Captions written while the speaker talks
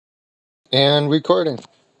And recording.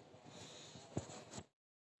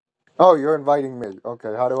 Oh, you're inviting me.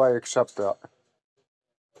 Okay, how do I accept that?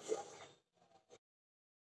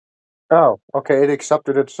 Oh, okay, it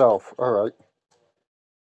accepted itself. All right.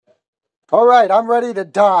 All right, I'm ready to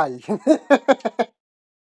die.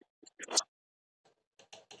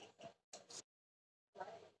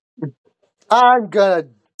 I'm gonna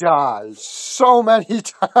die so many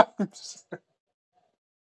times.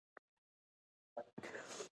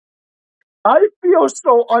 I feel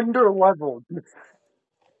so underleveled.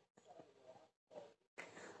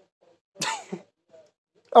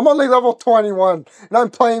 I'm only level 21, and I'm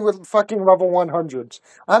playing with fucking level 100s.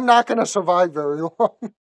 I'm not gonna survive very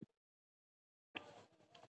long.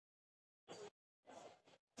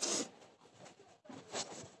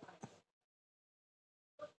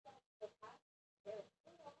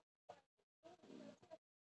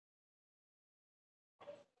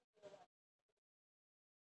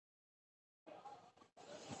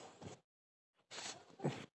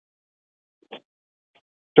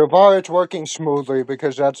 So far, it's working smoothly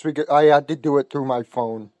because I had to do it through my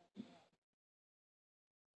phone.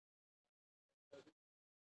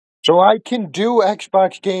 So I can do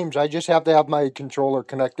Xbox games. I just have to have my controller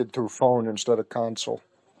connected through phone instead of console.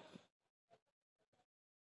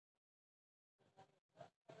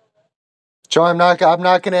 So I'm not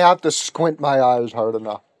gonna have to squint my eyes hard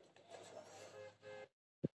enough.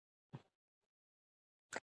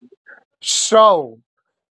 So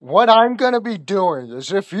what I'm gonna be doing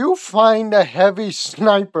is if you find a heavy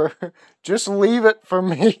sniper, just leave it for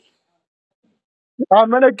me. I'm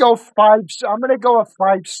gonna go a five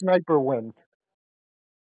sniper win.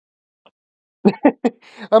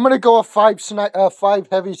 I'm gonna go a five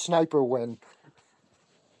heavy sniper win.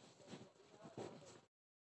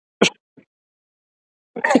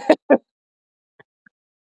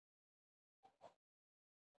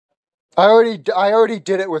 I already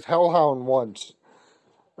did it with Hellhound once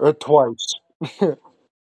or twice.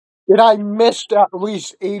 And I missed at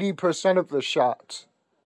least 80% of the shots.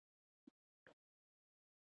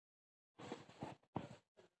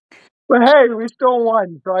 But hey, we still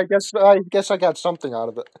won, so I guess I got something out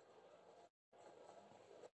of it.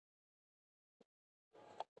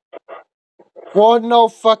 Well, no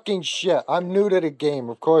fucking shit. I'm new to the game.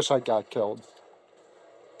 Of course I got killed.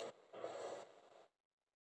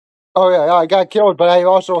 Oh yeah, I got killed, but I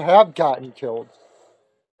also have gotten killed.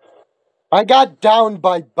 I got downed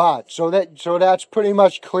by bots, so that's pretty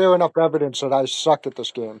much clear enough evidence that I suck at this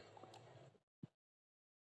game.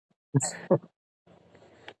 All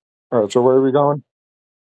right, so where are we going?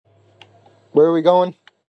 Where are we going?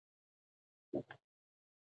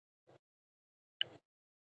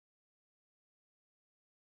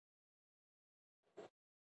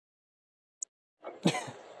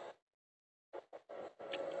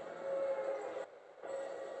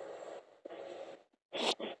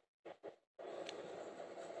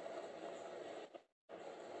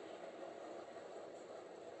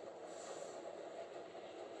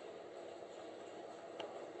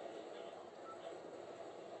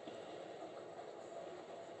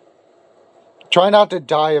 Try not to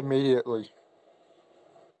die immediately.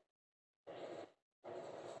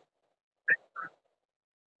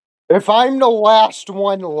 If I'm the last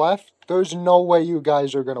one left, there's no way you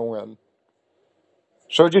guys are gonna win.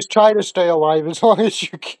 So just try to stay alive as long as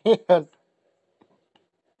you can.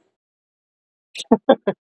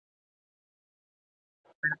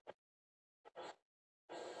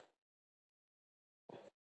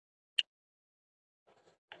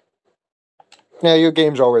 Yeah, your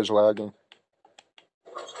game's always lagging.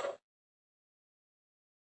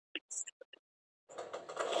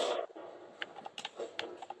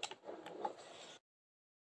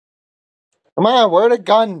 Come on, where are the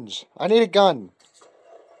guns? I need a gun.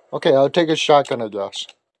 Okay, I'll take a shotgun, I guess.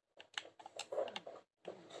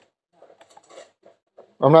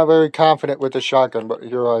 I'm not very confident with the shotgun, but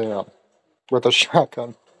here I am with a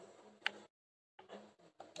shotgun.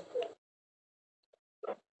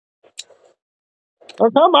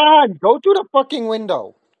 Oh, come on! Go through the fucking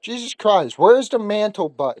window. Jesus Christ, where's the mantle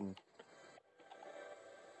button?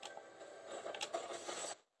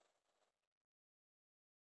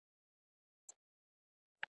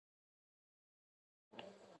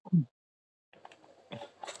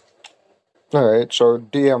 Alright, so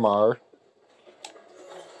DMR.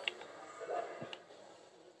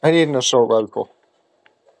 I need an assault rifle.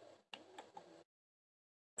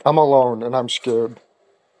 I'm alone and I'm scared.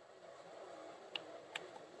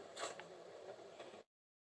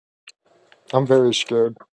 I'm very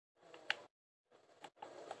scared.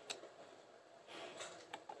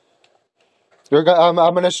 I'm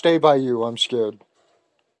gonna stay by you. I'm scared.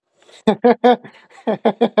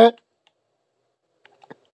 I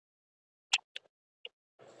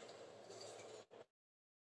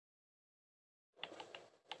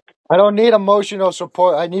don't need emotional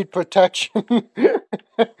support. I need protection.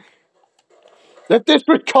 If this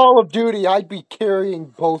was Call of Duty, I'd be carrying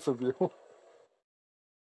both of you.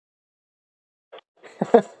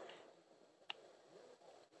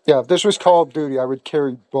 Yeah, if this was Call of Duty, I would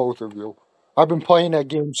carry both of you. I've been playing that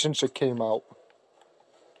game since it came out.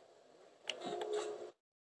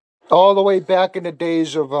 All the way back in the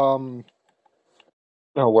days of no,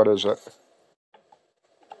 what is it?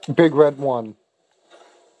 Big Red 1.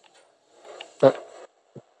 Uh,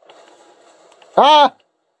 ah!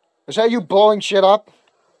 Is that you blowing shit up?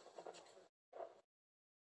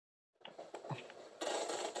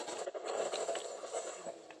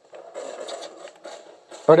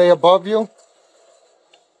 Are they above you?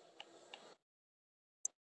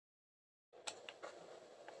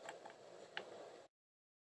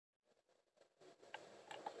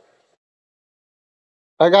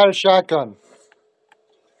 I got a shotgun.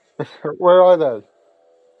 Where are they?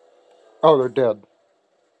 Oh, they're dead.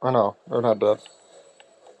 Oh no, they're not dead.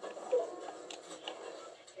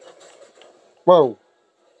 Whoa.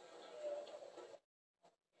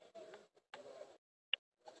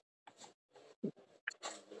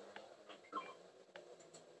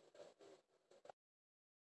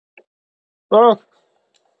 Oh,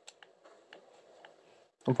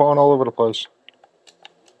 I'm falling all over the place.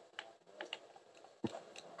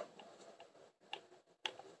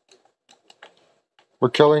 We're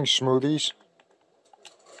killing smoothies.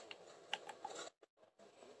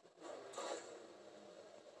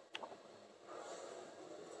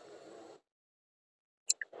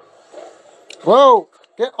 Whoa!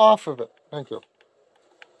 Get off of it. Thank you.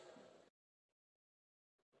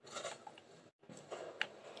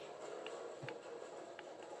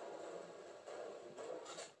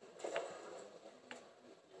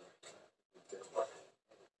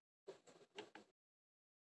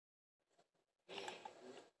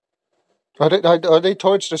 Are they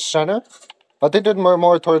towards the center? I think they're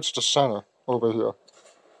more towards the center over here.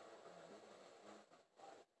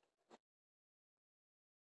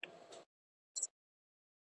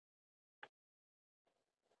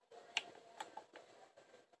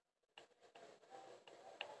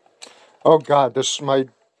 Oh god, this my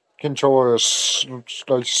controller is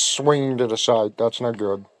like swinging to the side. That's not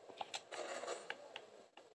good.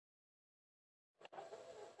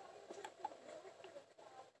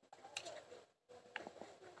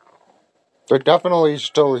 They're definitely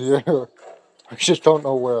still here. I just don't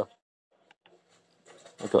know where.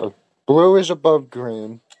 Okay. Blue is above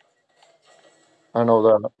green. I know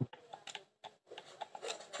that.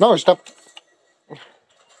 No, stop.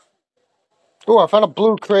 Oh, I found a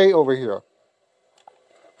blue crate over here.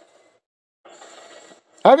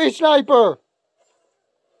 Heavy sniper!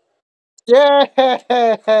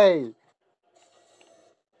 Yay!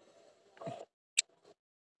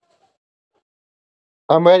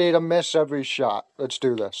 I'm ready to miss every shot. Let's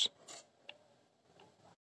do this.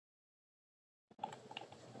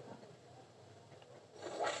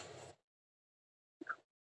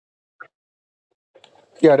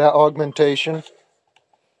 Yeah, that augmentation.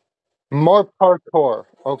 More parkour.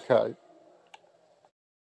 Okay.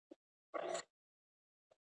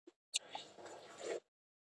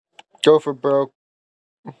 Go for broke.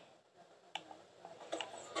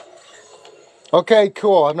 Okay,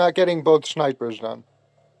 cool. I'm not getting both snipers then.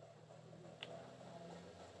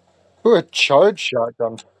 Ooh, a charge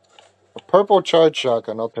shotgun. A purple charge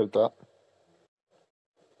shotgun. I'll take that.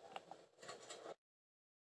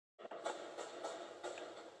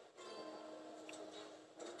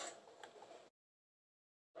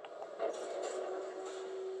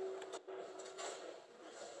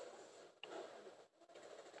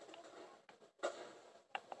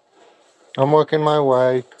 I'm working my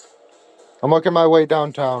way. I'm working my way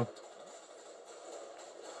downtown.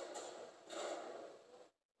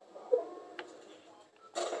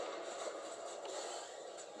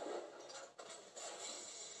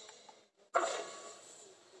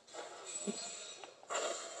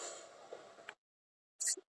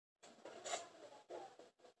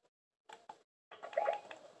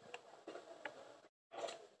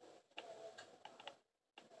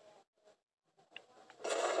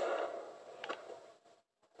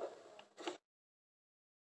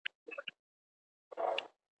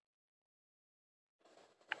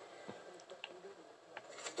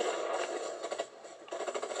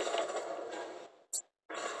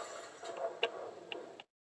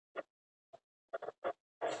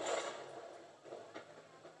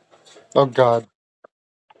 Oh god.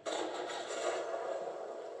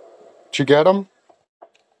 Did you get him?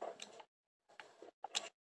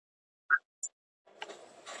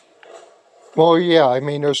 Well, yeah. I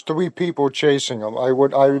mean, there's 3 people chasing him. I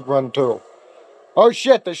would run too. Oh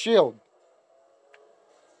shit! The shield.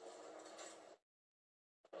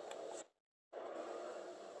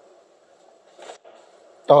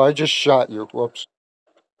 Oh, I just shot you. Whoops.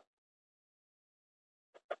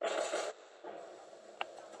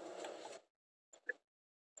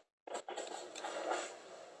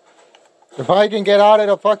 If I can get out of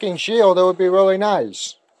the fucking shield, it would be really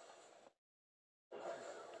nice.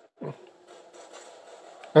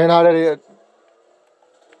 And out of the.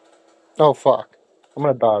 Oh fuck! I'm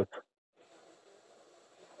gonna die.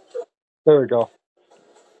 There we go.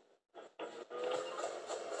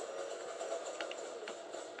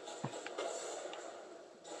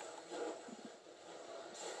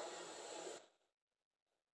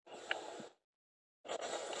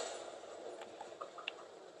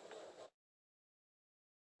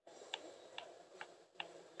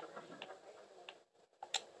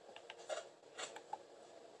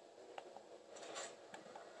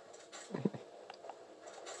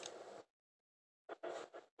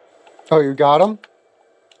 Oh, you got him?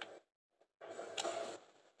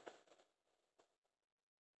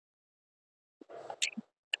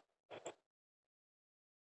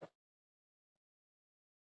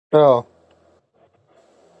 Oh.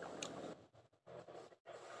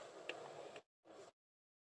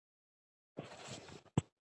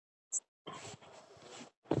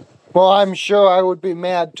 Well, I'm sure I would be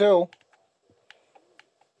mad too.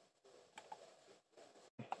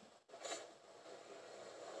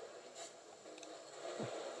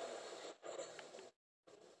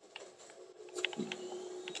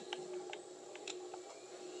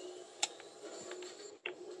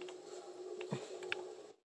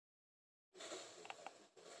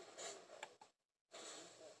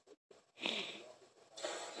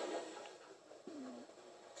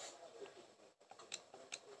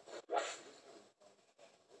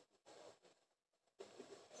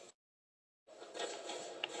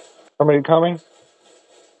 Somebody coming?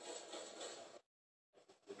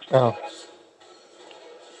 Oh.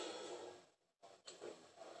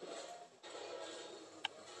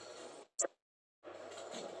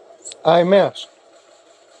 I missed.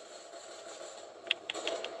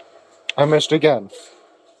 I missed again.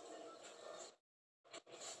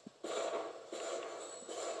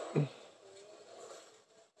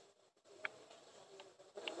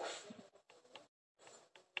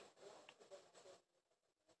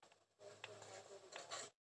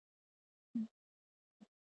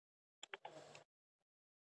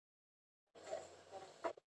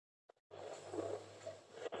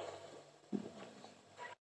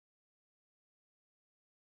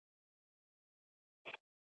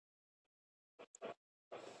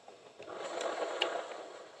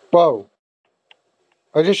 Whoa.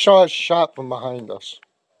 I just saw a shot from behind us.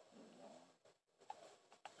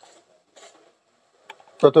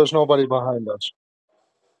 But there's nobody behind us.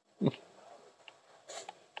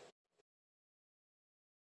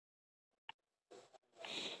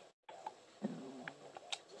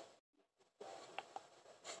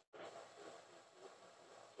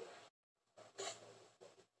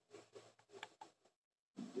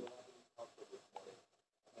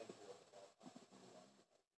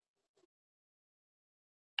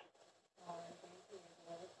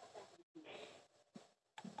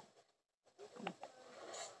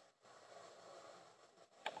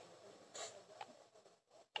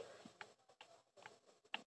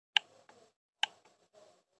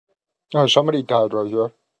 Oh, somebody died right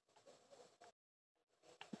here.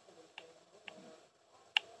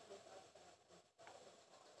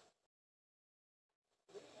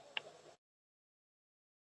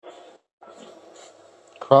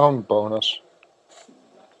 Crown bonus.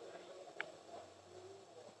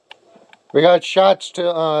 We got shots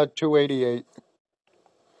to 288.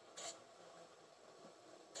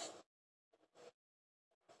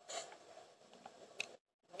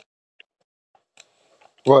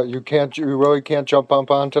 What, you really can't jump up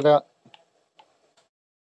onto that?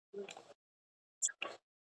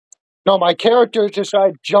 No, my character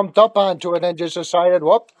jumped up onto it and just decided,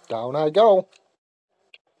 whoop, down I go.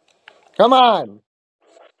 Come on.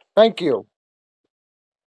 Thank you.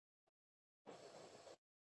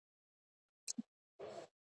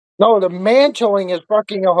 No, the mantling is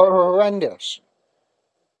fucking horrendous.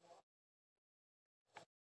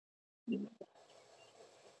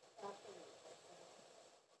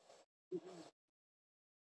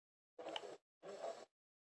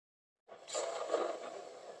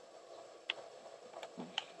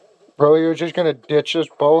 Bro, you're just gonna ditch us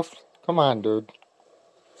both? Come on, dude.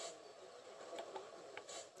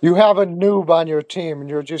 You have a noob on your team, and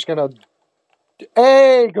you're just gonna.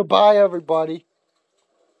 Hey, goodbye, everybody.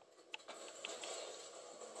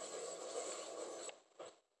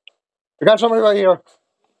 I got somebody right here.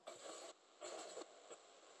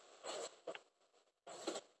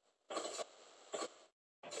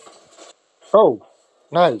 Oh,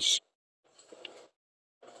 nice.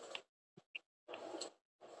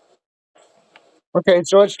 Okay,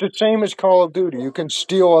 so it's the same as Call of Duty. You can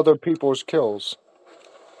steal other people's kills.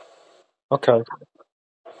 Okay.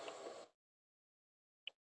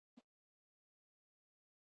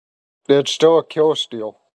 It's still a kill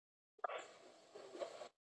steal.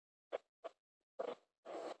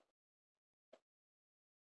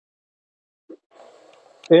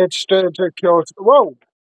 It's a kill. Whoa!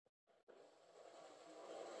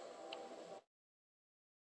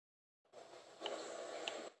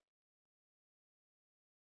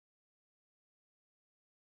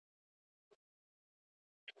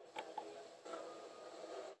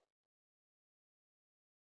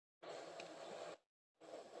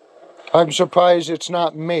 I'm surprised it's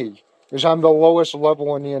not me, because I'm the lowest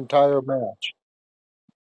level in the entire match.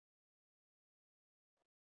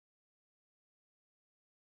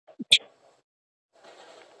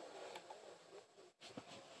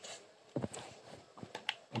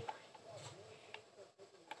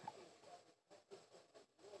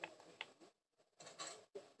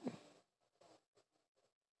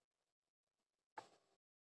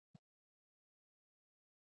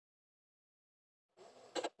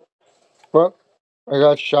 Well, I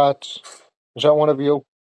got shots. Is that one of you?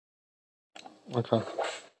 Okay.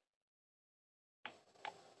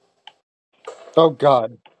 Oh,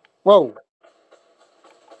 God. Whoa.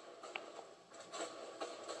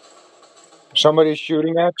 Somebody's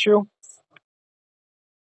shooting at you?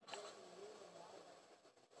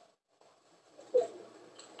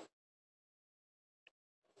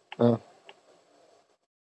 Uh,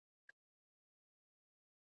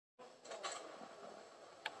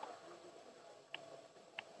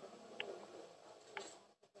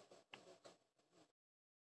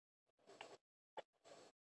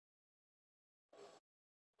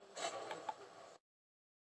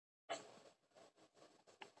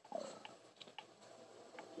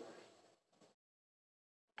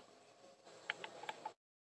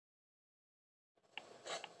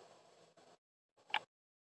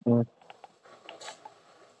 mm,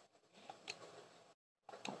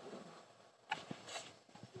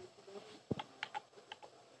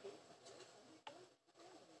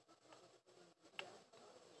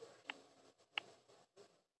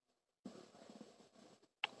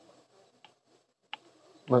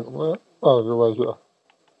 what? Oh, there was a.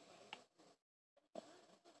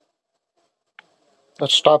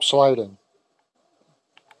 Let's stop sliding.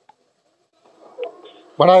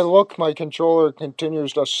 When I look, my controller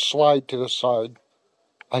continues to slide to the side.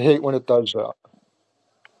 I hate when it does that.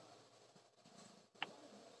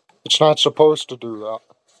 It's not supposed to do that.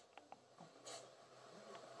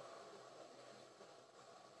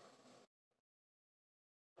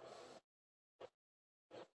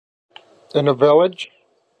 In the village,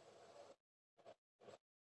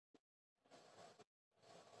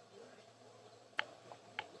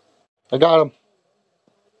 I got him.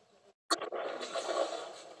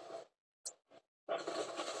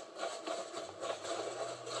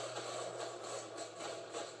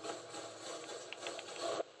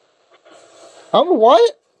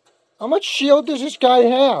 What? How much shield does this guy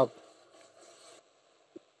have?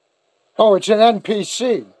 Oh, it's an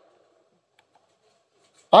NPC.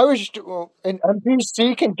 I was well, an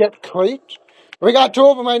NPC can get crates. We got two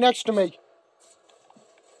of them right next to me.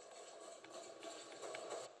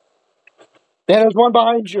 There's one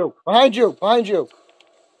behind you. Behind you. Behind you.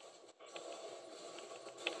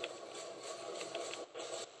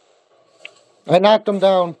 I knocked him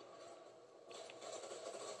down.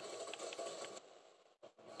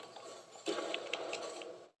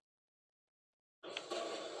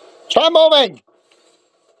 Stop moving.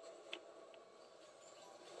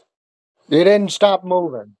 You didn't stop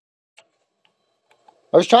moving.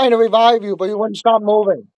 I was trying to revive you, but you wouldn't stop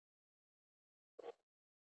moving.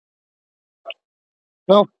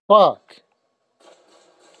 No, fuck.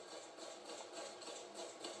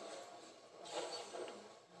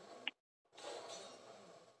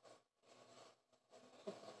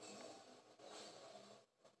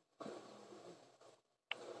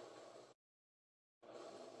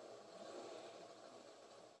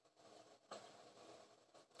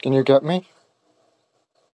 Can you get me?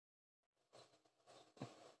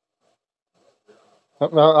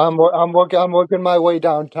 No, I'm working my way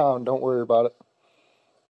downtown. Don't worry about it.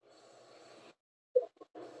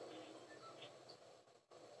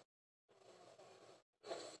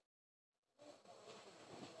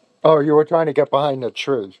 Oh, you were trying to get behind the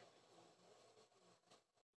tree.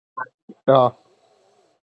 Oh,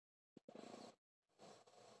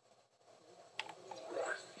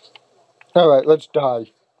 all right, let's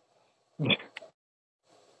die.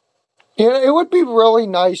 Yeah, it would be really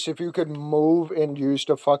nice if you could move and use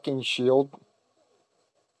the fucking shield.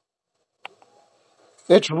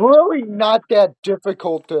 It's really not that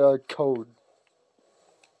difficult to code.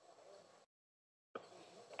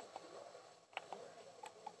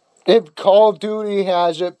 If Call of Duty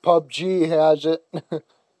has it, PUBG has it.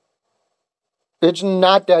 It's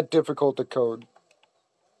not that difficult to code.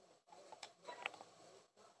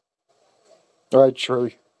 All right,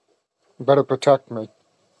 tree. You better protect me.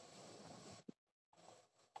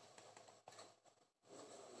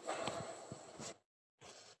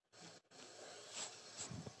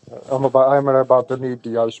 I'm about to need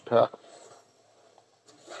the ice pack.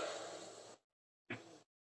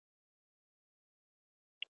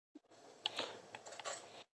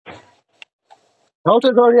 Health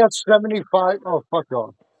is already at 75. Oh, fuck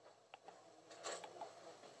off.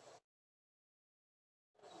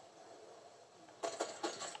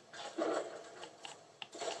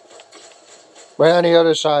 Way on the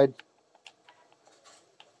other side.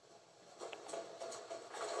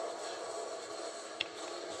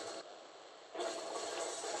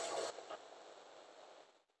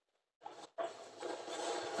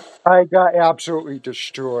 I got absolutely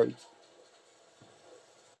destroyed.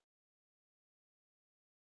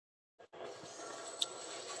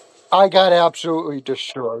 I got absolutely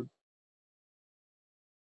destroyed.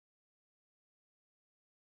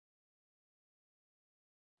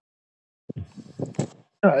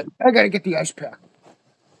 All right, I gotta get the ice pack.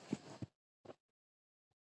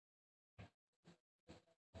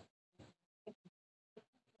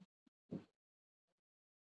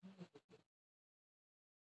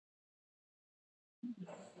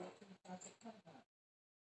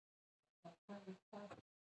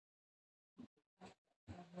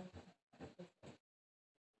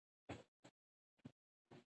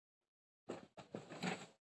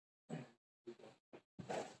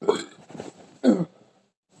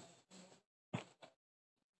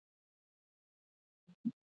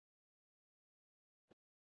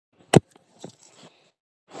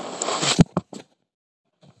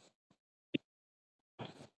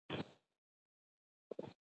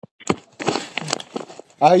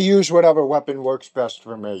 I use whatever weapon works best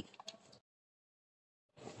for me.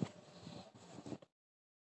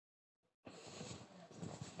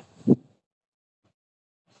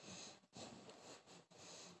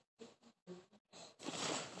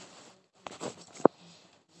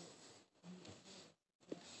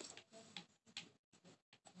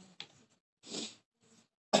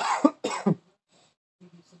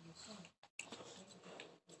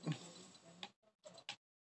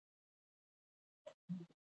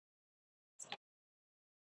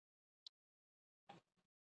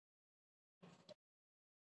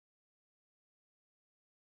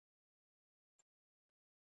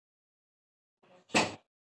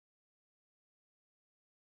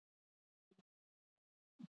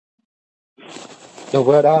 The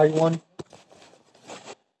red eye one?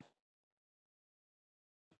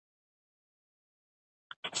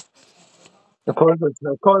 Of course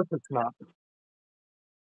it's not.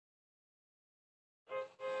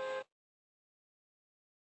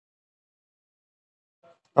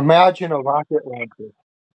 Imagine a rocket launcher.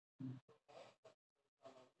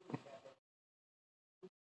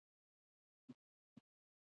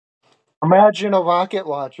 Imagine a rocket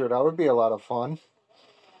launcher. That would be a lot of fun.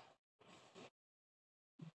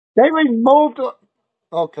 They removed.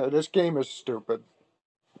 Okay, this game is stupid.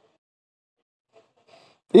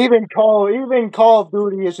 Even Call of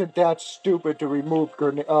Duty isn't that stupid to remove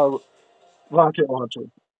rocket launcher.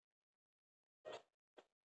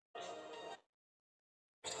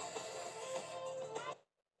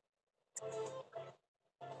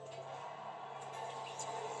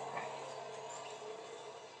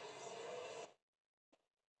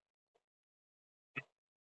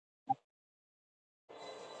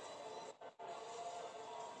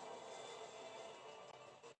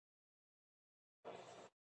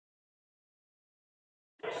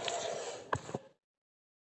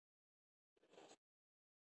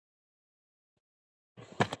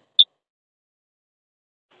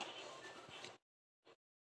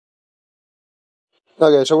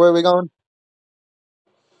 Okay, so where are we going?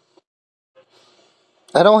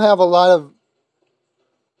 I don't have a lot of.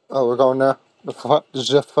 Oh, we're going there. The farm.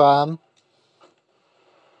 The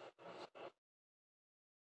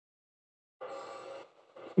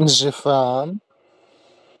farm.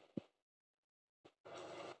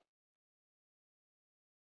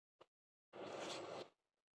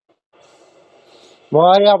 Well,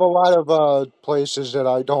 I have a lot of places that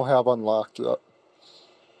I don't have unlocked yet.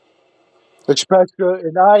 Especially,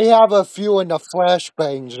 and I have a few in the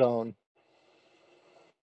flashbang zone.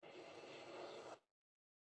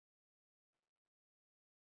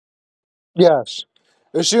 Yes.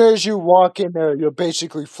 As soon as you walk in there, you're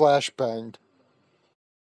basically flashbanged.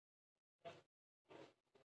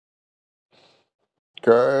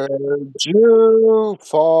 Could you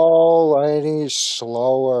fall any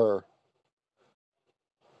slower?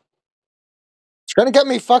 It's gonna get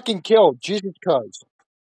me fucking killed. Jesus Christ.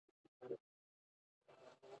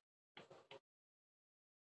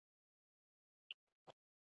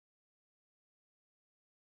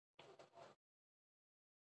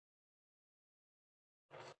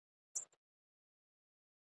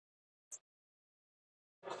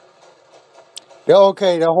 Yeah,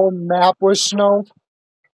 okay, the whole map was snow.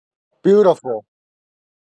 Beautiful.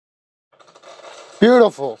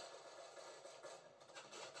 Beautiful.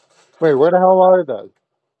 Wait, where the hell are they?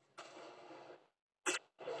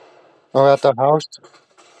 Oh, at the house?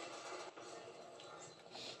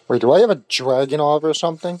 Wait, do I have a dragon orb or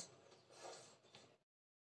something?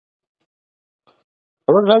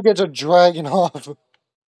 It looks like it's a dragon orb.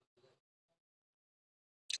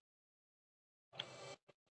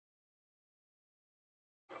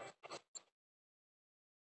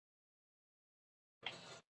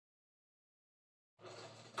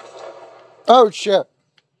 Oh shit.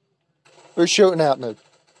 They're shooting at me.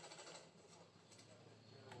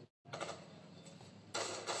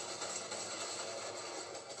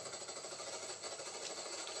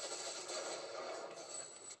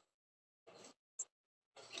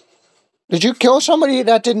 Did you kill somebody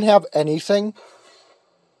that didn't have anything?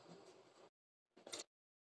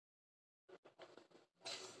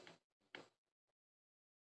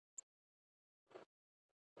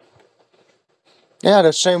 Yeah,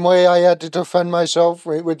 the same way I had to defend myself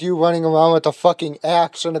with you running around with a fucking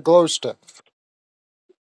axe and a glow stick.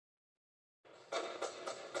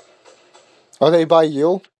 Are they by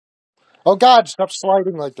you? Oh god, stop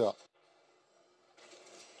sliding like that.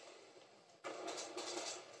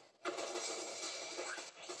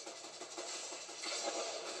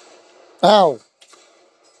 Ow.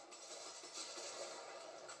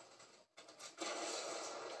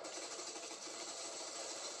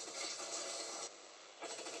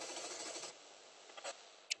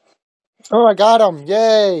 Oh, I got him.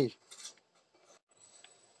 Yay.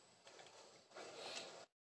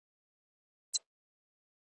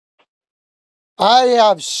 I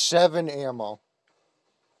have 7 ammo.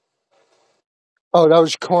 Oh, that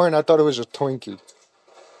was corn. I thought it was a Twinkie.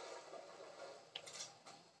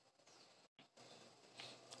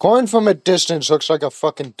 Corn from a distance looks like a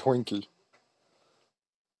fucking Twinkie.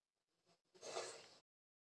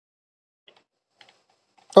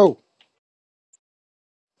 Oh,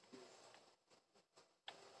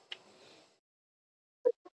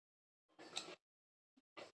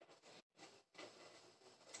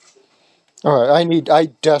 alright. I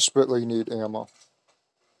desperately need ammo.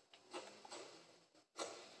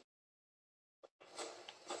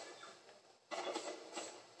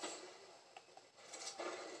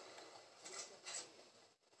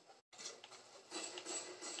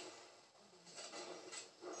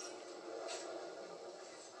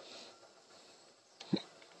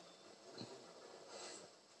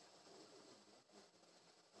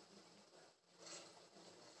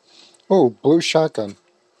 Oh, blue shotgun.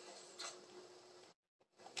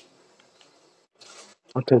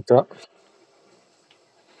 I'll take that.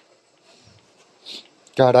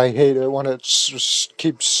 God, I hate it when it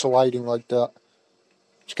keeps sliding like that.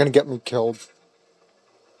 It's gonna get me killed.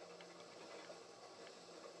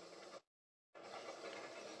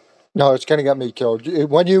 No, it's gonna get me killed.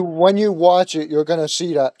 When you watch it, you're gonna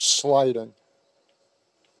see that sliding.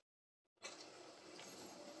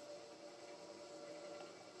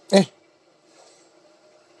 Eh.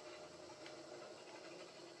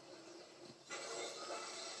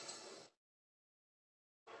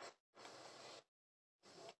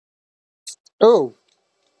 Oh,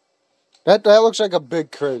 that looks like a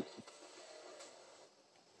big crate.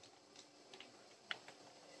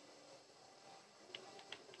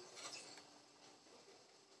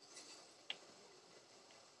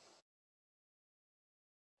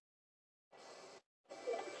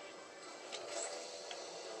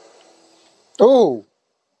 Oh,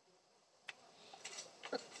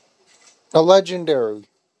 a legendary.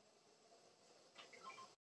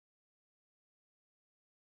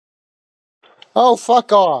 Oh,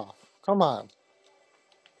 fuck off. Come on.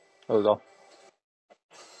 There we go.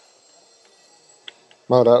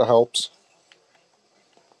 Well, that helps.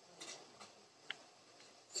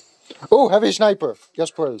 Oh, heavy sniper.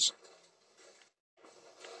 Yes, please.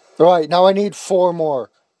 All right, now I need 4 more.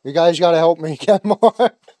 You guys got to help me get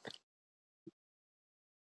more.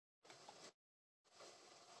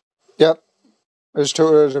 Yep, there's two.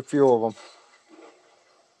 There's a few of them.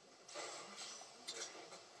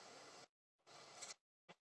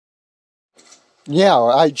 Yeah,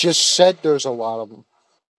 I just said there's a lot of them.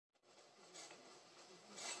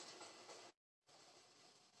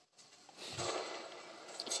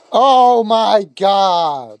 Oh my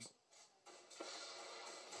god!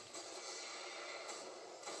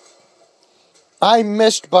 I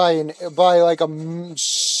missed by like a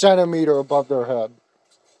centimeter above their head.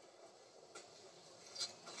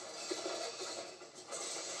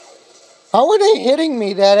 How are they hitting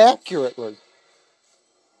me that accurately?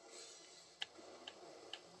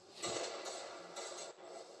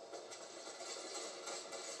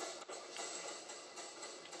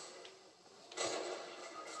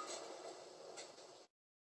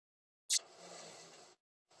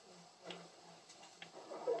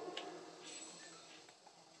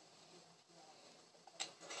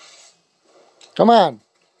 Come on.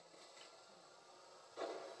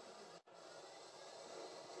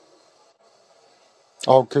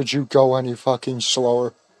 Oh, could you go any fucking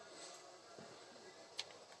slower?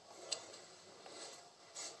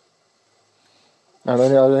 I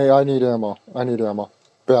need ammo. I need ammo.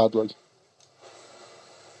 Badly.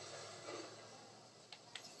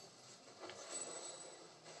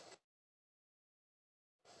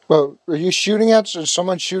 Well, are you shooting at... Is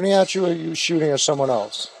someone shooting at you, or are you shooting at someone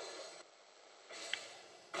else?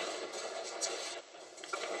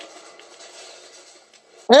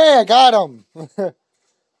 Hey, I got him!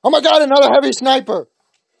 Oh my god, another heavy sniper!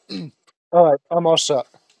 Alright, I'm all set.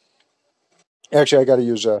 Actually, I gotta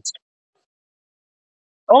use that.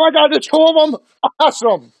 Oh my god, there's 2 of them!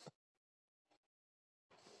 Awesome!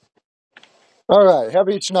 Alright,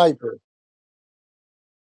 heavy sniper.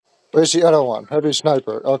 Where's the other one? Heavy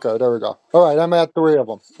sniper. Okay, there we go. Alright, I'm at 3 of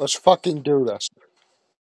them. Let's fucking do this.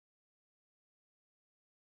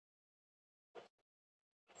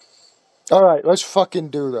 Alright, let's fucking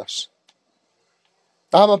do this.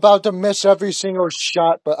 I'm about to miss every single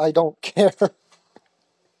shot, but I don't care.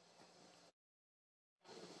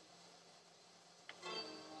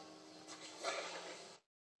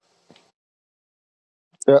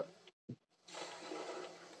 Yeah.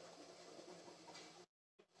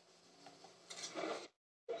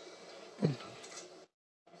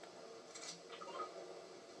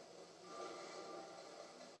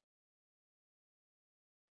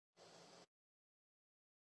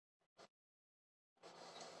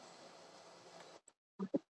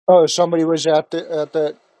 Oh, somebody was at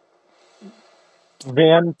the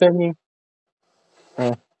van thingy.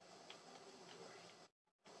 Uh,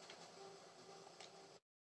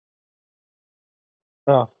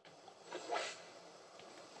 oh.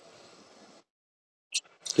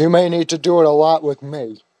 You may need to do it a lot with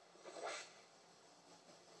me.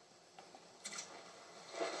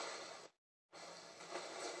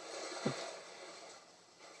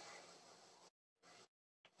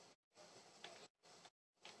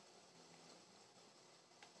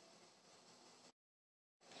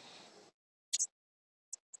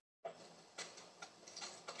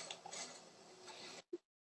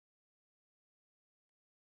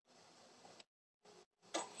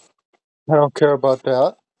 I don't care about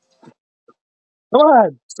that. Come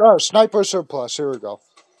on! Oh, sniper surplus. Here we go.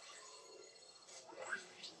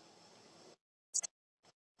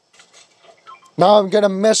 Now I'm gonna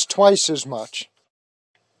miss twice as much.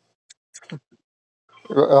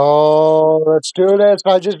 Oh, let's do this.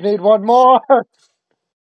 I just need one more.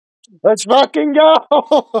 Let's fucking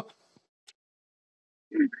go.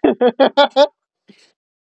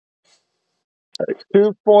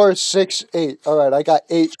 2, 4, 6, 8. All right, I got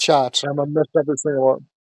 8 shots. I'm gonna miss every single one.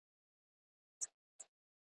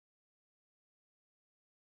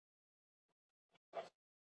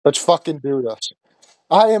 Let's fucking do this.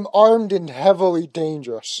 I am armed and heavily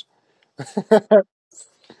dangerous.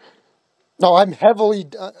 No, I'm heavily.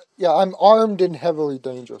 Yeah, I'm armed and heavily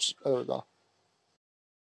dangerous. There we go.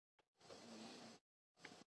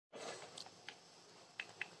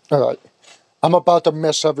 All right. I'm about to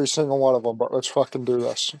miss every single one of them, but let's fucking do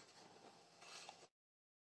this.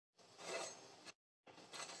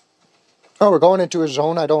 Oh, we're going into a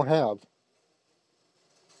zone I don't have.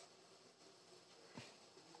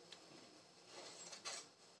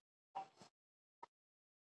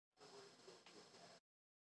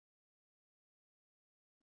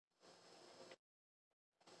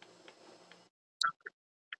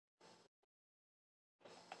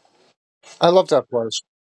 I love that place.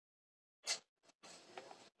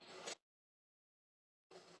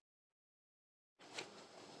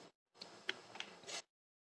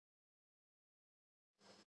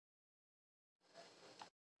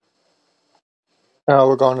 Now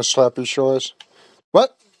we're going to Slappy Shores.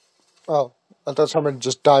 What? Oh, I thought somebody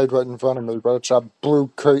just died right in front of me, but it's a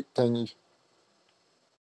blue crate thingy.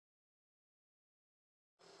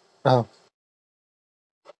 Oh.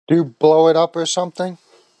 Do you blow it up or something?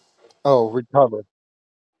 Oh, recover.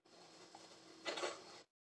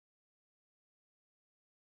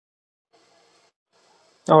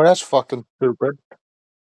 Oh, that's fucking stupid.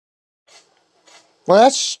 Well,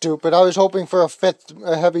 that's stupid. I was hoping for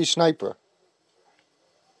a heavy sniper.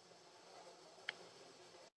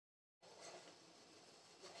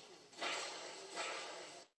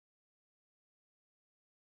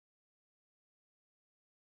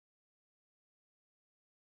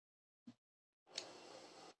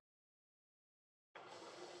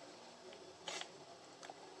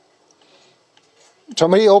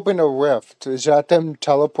 Somebody opened a rift. Is that them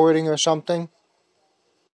teleporting or something?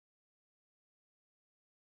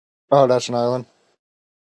 Oh, that's an island.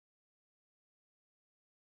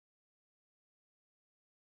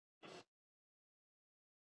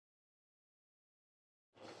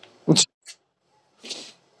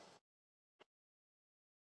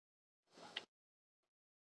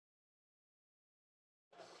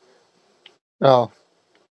 Oh.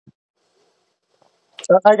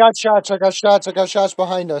 I got shots. I got shots. I got shots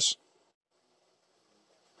behind us.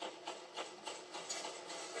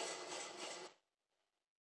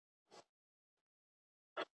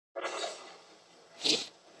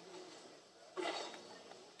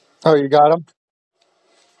 Oh, you got him?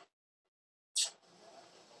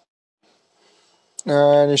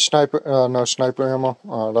 Any sniper? No sniper ammo.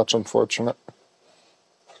 Oh, that's unfortunate.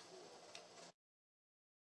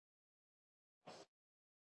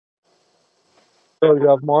 Oh, you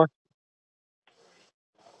have more?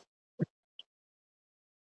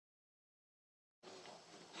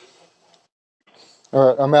 All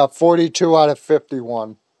right, I'm at 42 out of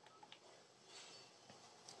 51.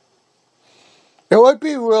 It would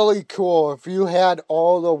be really cool if you had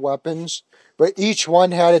all the weapons, but each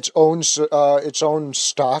one had its own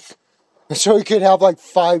stock, so you could have like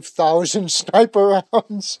 5,000 sniper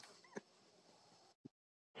rounds.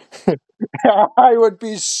 I would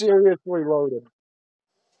be seriously loaded.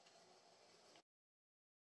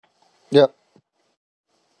 Yep.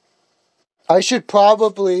 I should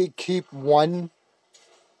probably keep one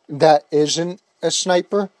that isn't a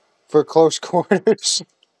sniper for close quarters.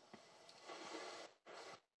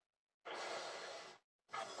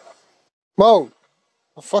 Whoa,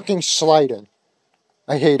 I'm fucking sliding.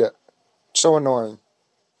 I hate it. It's so annoying.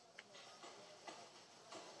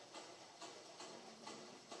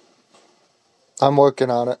 I'm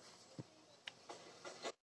working on it.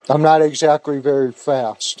 I'm not exactly very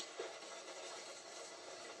fast.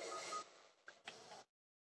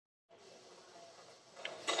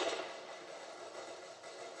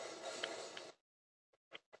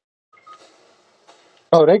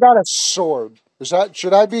 Oh, they got a sword.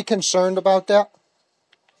 Should I be concerned about that?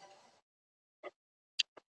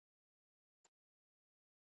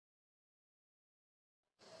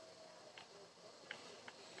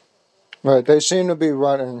 Right, they seem to be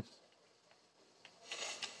running.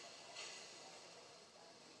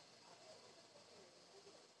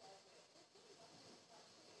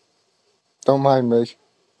 Don't mind me.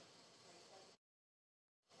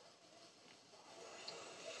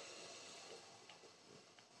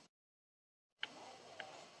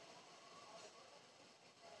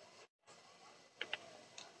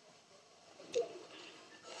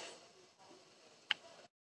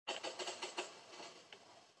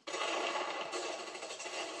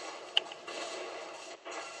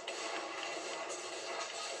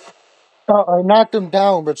 Oh, I knocked him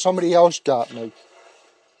down, but somebody else got me.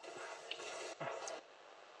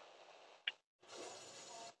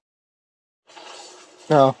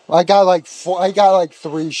 No, I got like four. I got like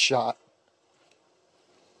three shot.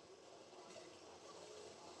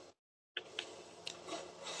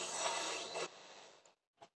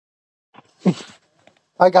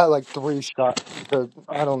 I got like three shot.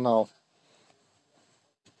 I don't know.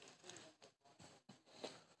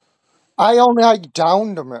 I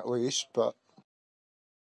downed him at least, but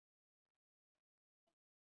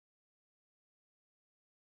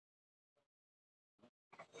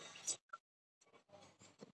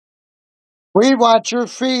we want your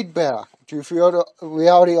feedback. Do you feel the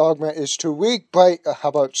reality augment is too weak? Bright? How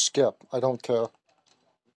about skip? I don't care.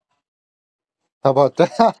 How about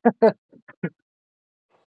that?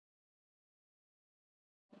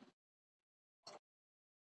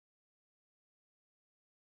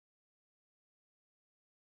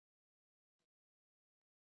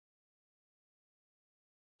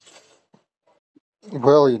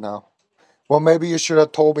 Really now? Well, maybe you should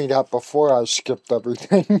have told me that before I skipped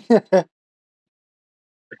everything.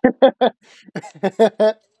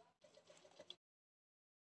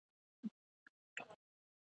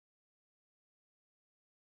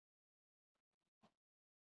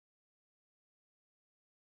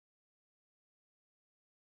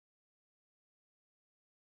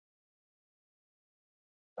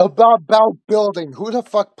 About building. Who the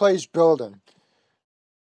fuck plays building?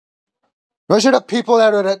 Those are the people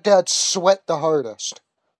that sweat the hardest.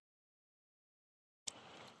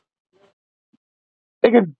 They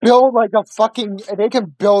can build like a fucking. They can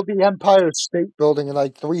build the Empire State Building in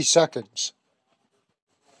like 3 seconds.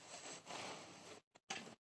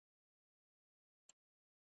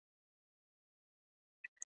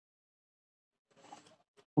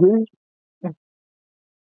 Really?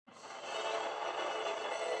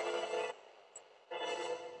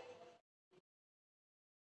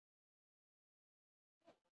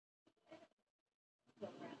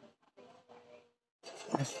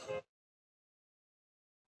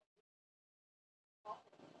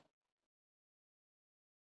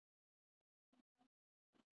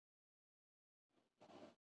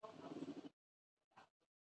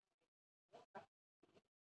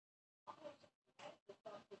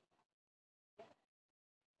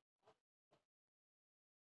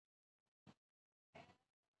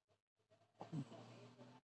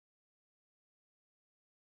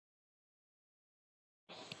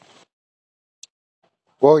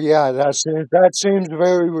 Well, yeah, that seems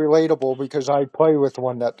very relatable because I play with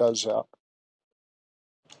one that does that.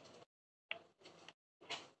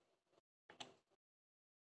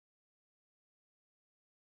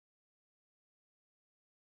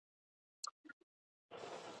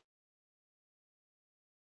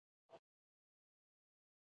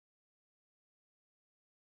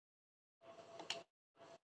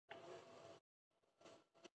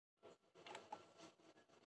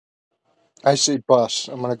 I see bus.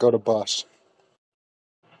 I'm gonna go to bus.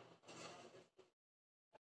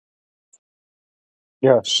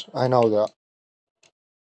 Yes, I know that.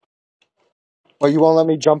 Well, you won't let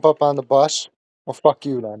me jump up on the bus? Well, fuck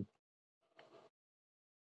you then.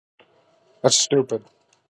 That's stupid.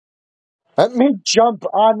 Let me jump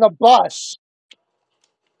on the bus.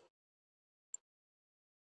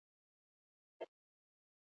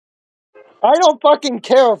 I don't fucking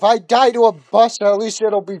care if I die to a bus. At least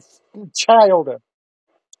it'll be childer.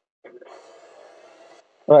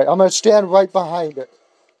 All right, I'm gonna stand right behind it.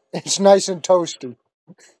 It's nice and toasty.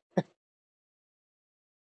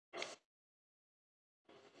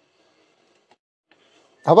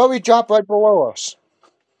 How about we drop right below us?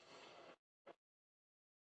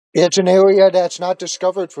 It's an area that's not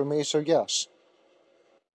discovered for me, so yes.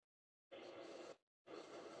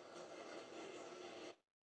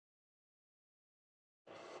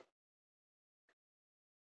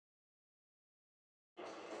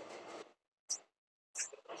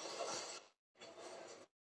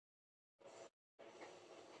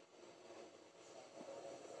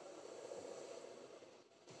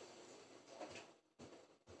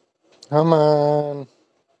 Come on.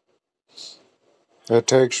 It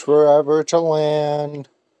takes forever to land.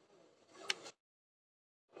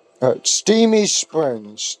 Steamy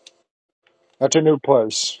Springs. That's a new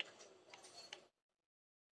place.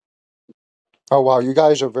 Oh wow, you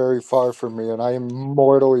guys are very far from me, and I am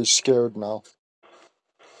mortally scared now.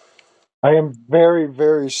 I am very,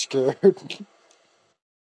 very scared.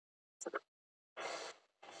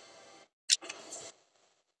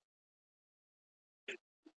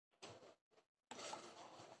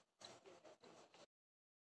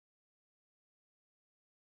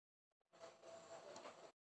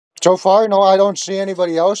 So far, no, I don't see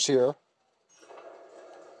anybody else here.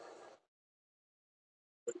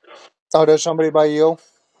 Oh, there's somebody by you?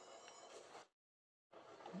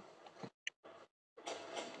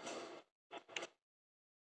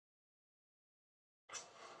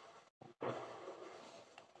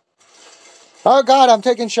 Oh god, I'm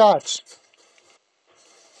taking shots.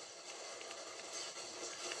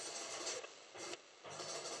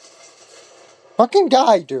 Fucking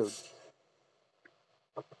die, dude.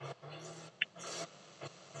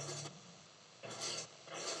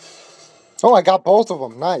 Oh, I got both of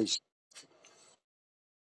them. Nice.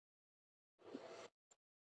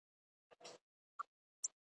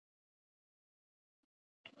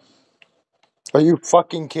 Are you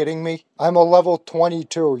fucking kidding me? I'm a level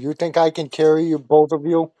 22. You think I can carry you, both of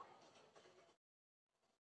you?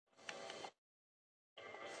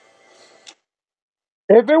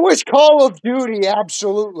 If it was Call of Duty,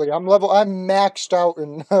 absolutely. I'm maxed out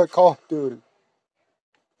in Call of Duty.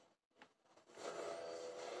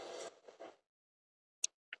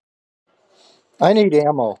 I need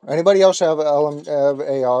ammo. Anybody else have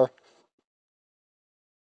AR?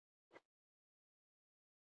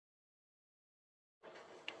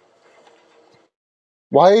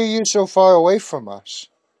 Why are you so far away from us?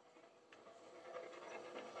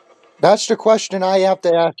 That's the question I have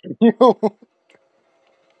to ask you.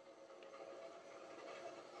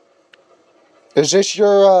 Is this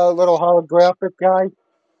your little holographic guy?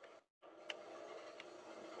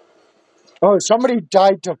 Oh, somebody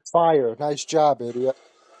died to fire. Nice job, idiot.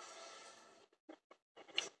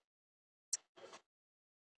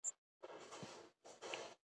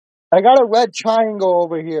 I got a red triangle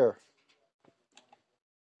over here.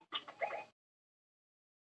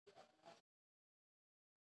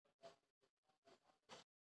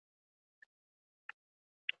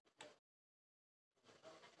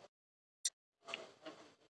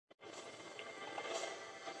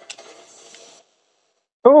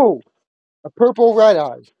 Oh, a purple red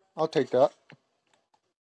eye. I'll take that.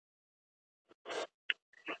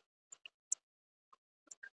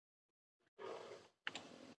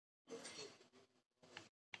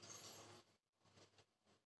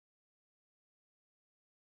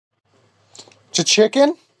 It's a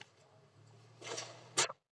chicken?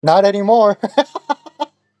 Not anymore.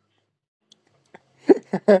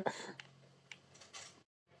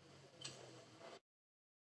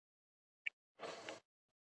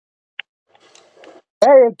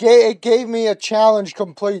 Hey, it gave me a challenge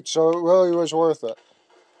complete, so it really was worth it.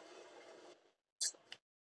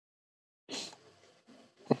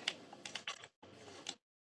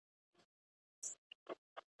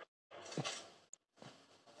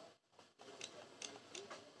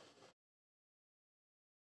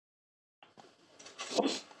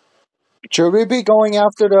 Should we be going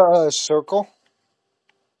after the circle?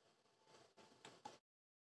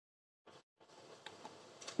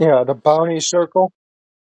 Yeah, the bounty circle.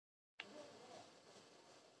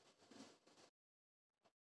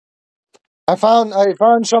 I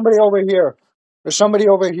found somebody over here. There's somebody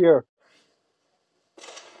over here.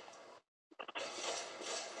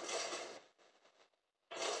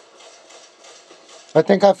 I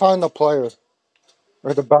think I found the player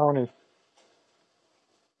or the bounty.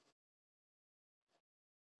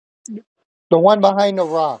 The one behind the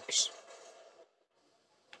rocks.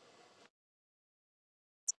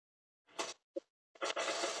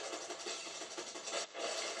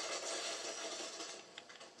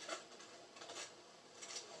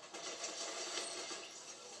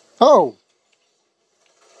 Oh,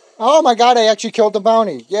 oh my God! I actually killed the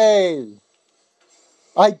bounty. Yay!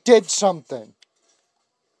 I did something.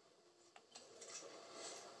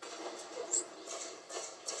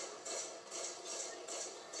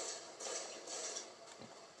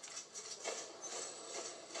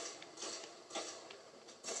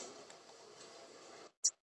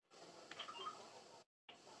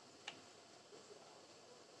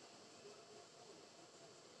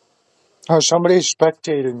 Oh, somebody's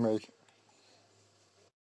spectating me.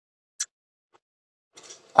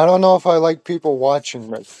 I don't know if I like people watching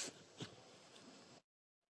me.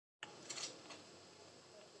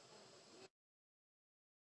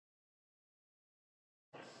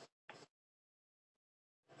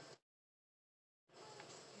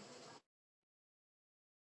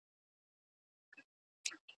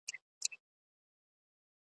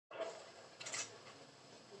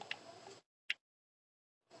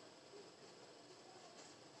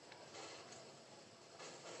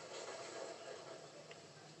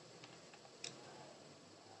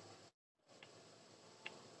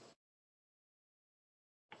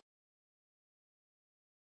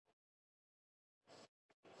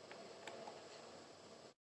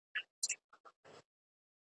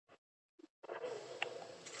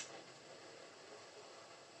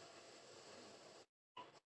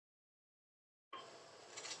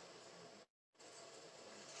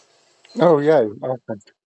 Oh, yay. Okay.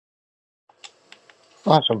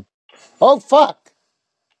 Awesome. Oh, fuck.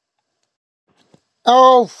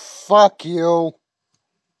 Oh, fuck you.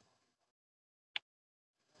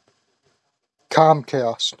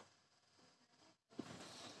 Comcast.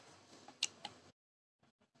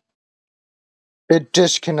 It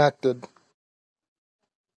disconnected.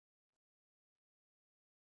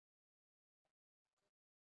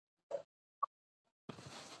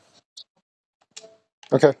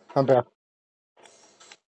 Okay, I'm back.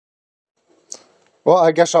 Well,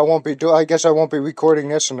 I guess I won't be recording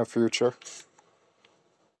this in the future.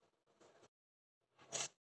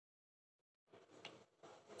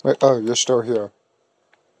 Wait, oh, you're still here.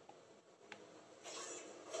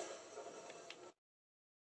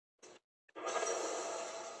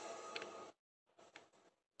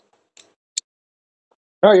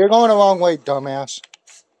 No, you're going the wrong way, dumbass.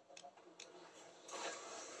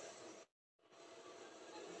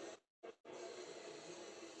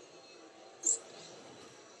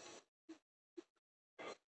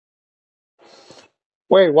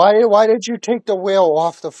 Wait, why did you take the whale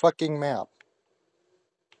off the fucking map?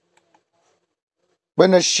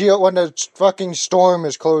 When the fucking storm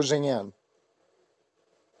is closing in.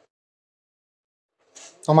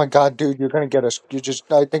 Oh my god, dude, you're gonna get us.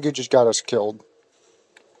 I think you just got us killed.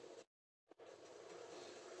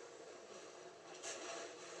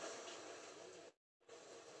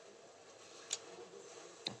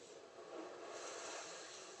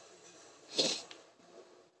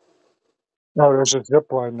 No, there's a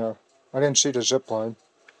zip line there. I didn't see the zip line.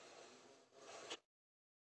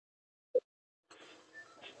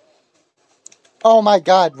 Oh my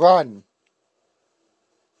god, run!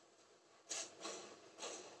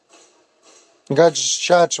 You got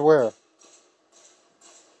shots where?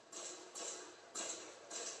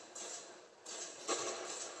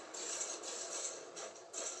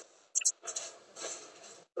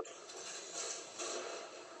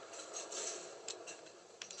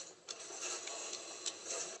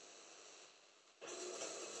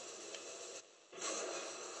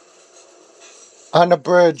 On the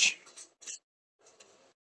bridge.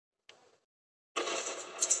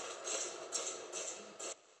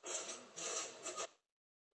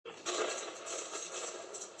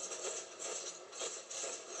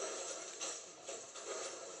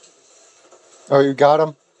 Oh, you got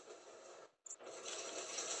him?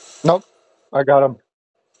 Nope. I got him.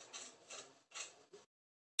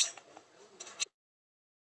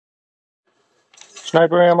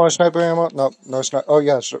 Sniper ammo, sniper ammo. Nope, no sniper. Oh,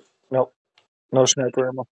 yes. Nope, no sniper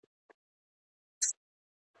ammo.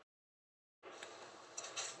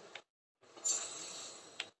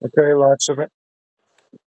 Okay, lots of it.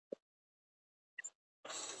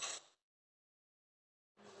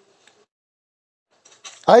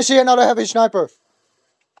 I see another heavy sniper.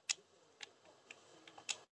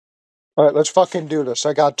 Alright, let's fucking do this.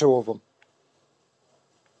 I got two of them.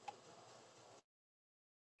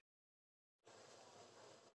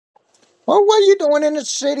 Well, what are you doing in the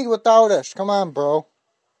city without us? Come on, bro.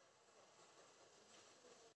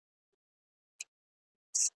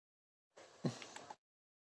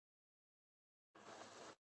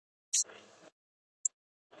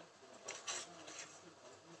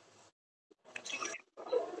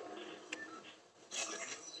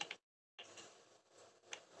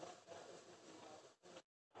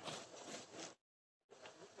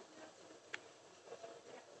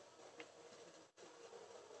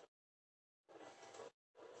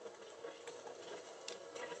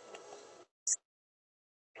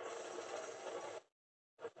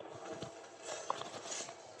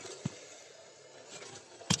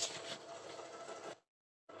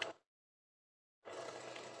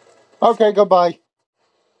 Okay, goodbye.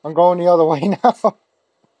 I'm going the other way now.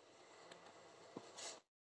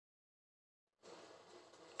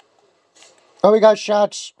 Oh, we got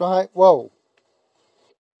shots behind. Whoa.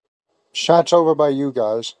 Shots over by you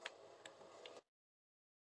guys.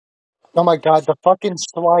 Oh my god, the fucking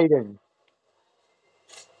sliding.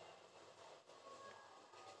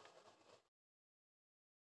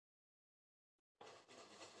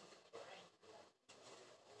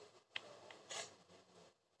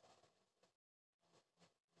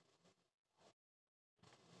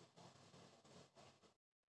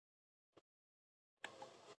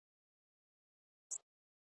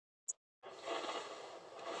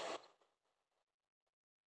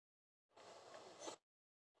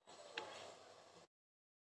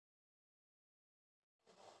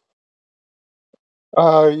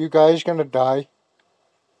 You guys gonna die?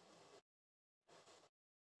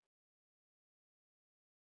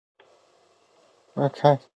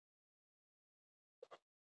 Okay.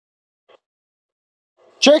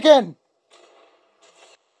 Chicken!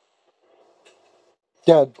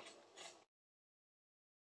 Dead.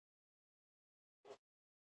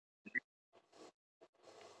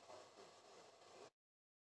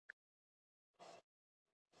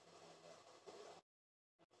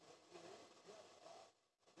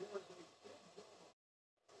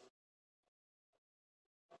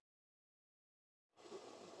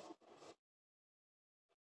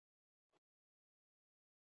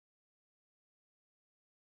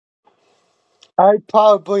 I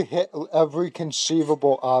probably hit every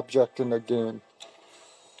conceivable object in the game.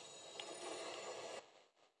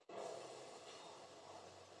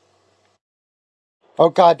 Oh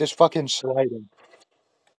god, this fucking sliding.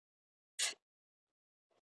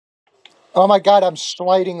 Oh my god, I'm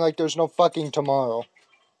sliding like there's no fucking tomorrow.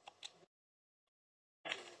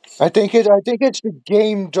 I think it's the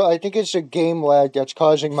game. I think it's the game lag that's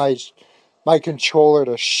causing my controller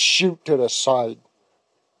to shoot to the side.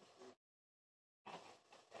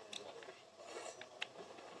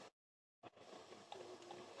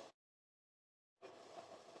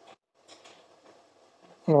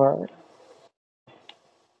 All right.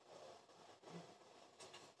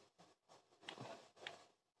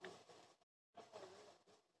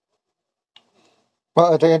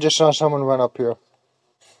 Well, I think I just saw someone run up here.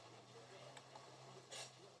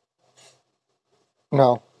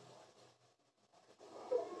 No.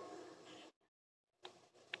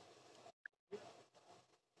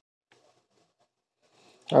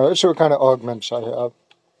 All right. Let's see what kind of augments I have.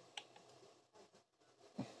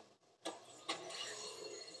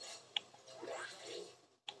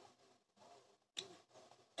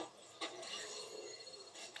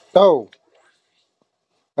 Oh,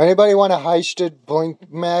 anybody want a heisted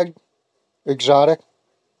blink mag exotic?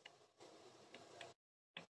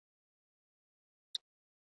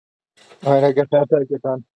 All right. I guess I'll take it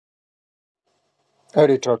then. I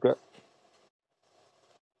already took it.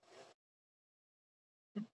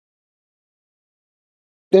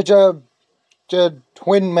 It's a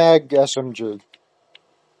twin mag SMG.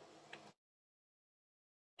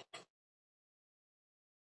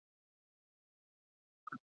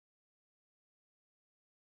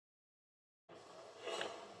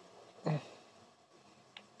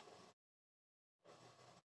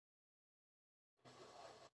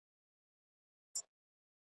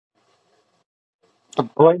 The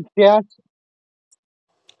blink gas.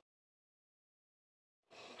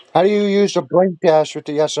 How do you use the blink gas with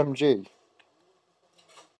the SMG?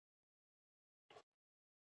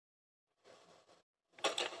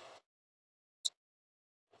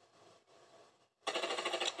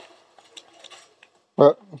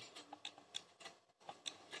 Well,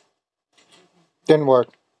 didn't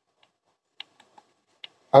work.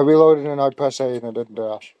 I reloaded and I pressed A and it didn't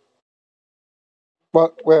dash.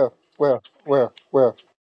 What? Where? Where? Where? Where?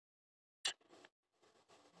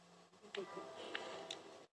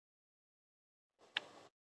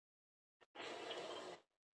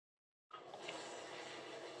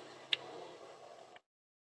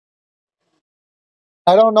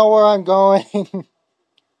 I don't know where I'm going.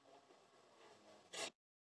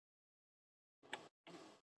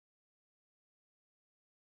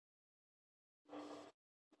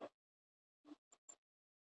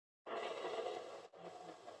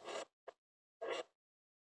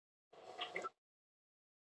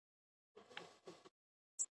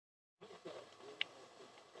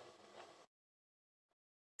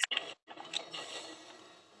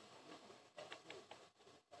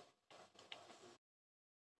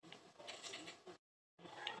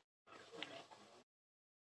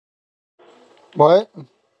 What?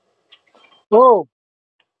 Oh,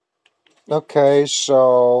 okay,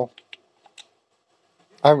 so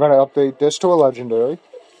I'm gonna update this to a legendary.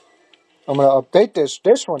 I'm gonna update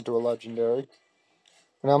this one to a legendary,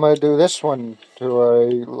 and I'm gonna do this one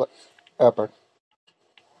to epic.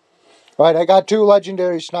 Right, I got two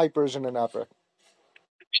legendary snipers and an epic.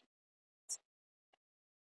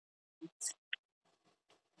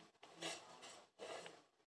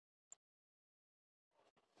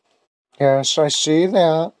 Yes, I see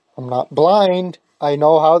that. I'm not blind. I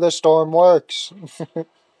know how the storm works.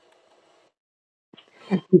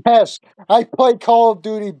 Yes, I play Call of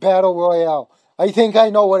Duty Battle Royale. I think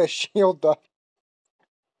I know what a shield does.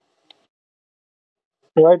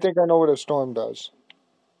 I think I know what a storm does.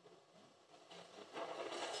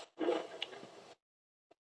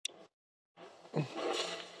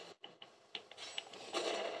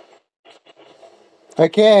 I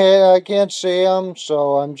can't see them,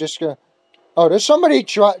 so I'm just gonna. Oh, there's somebody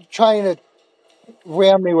trying to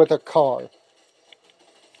ram me with a car.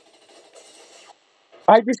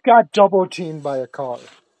 I just got double teamed by a car.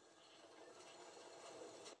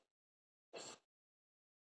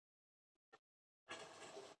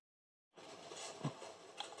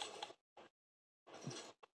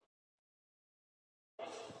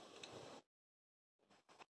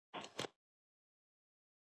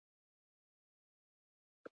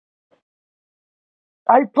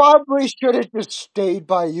 I probably should have just stayed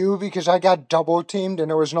by you because I got double teamed and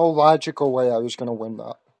there was no logical way I was gonna win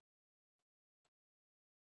that.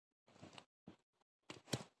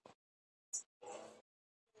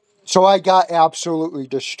 So I got absolutely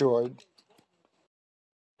destroyed.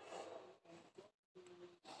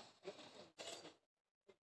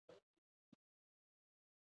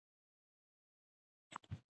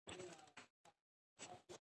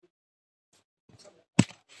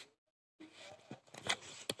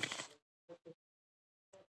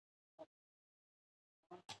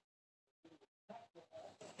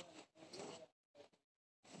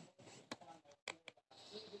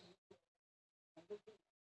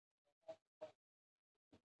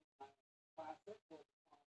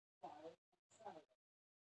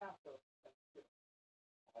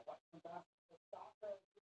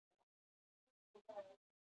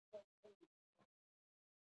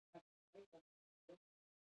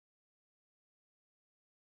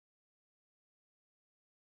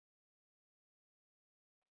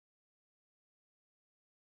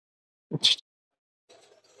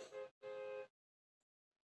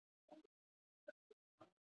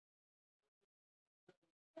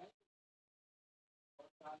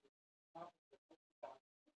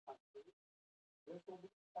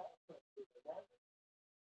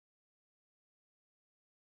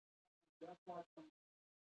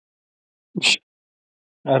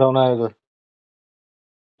 I don't either.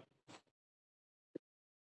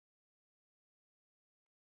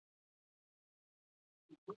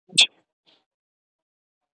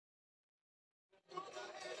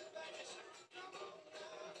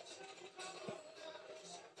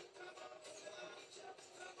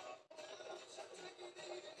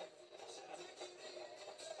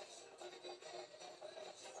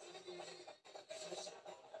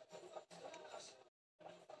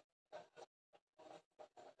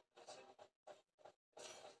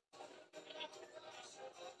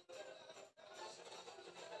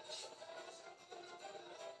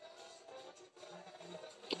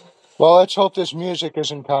 Well, let's hope this music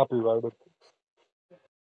isn't copyrighted.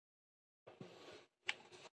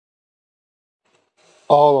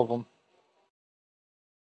 All of them.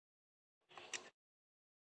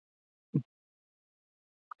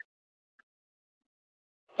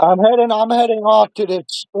 I'm heading off to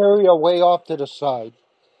this area way off to the side.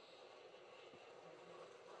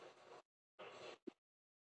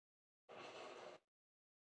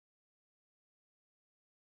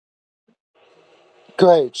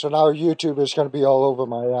 Great. So now YouTube is going to be all over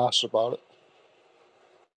my ass about it.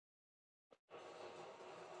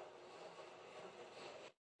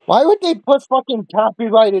 Why would they put fucking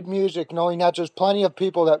copyrighted music knowing that there's plenty of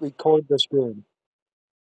people that record this game?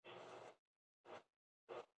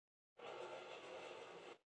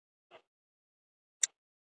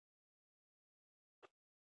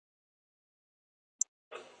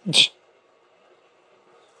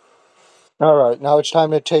 Alright, now it's time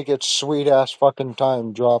to take its sweet ass fucking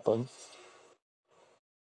time dropping.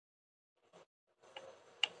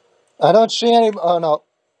 I don't see any. Oh no,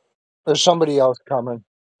 there's somebody else coming.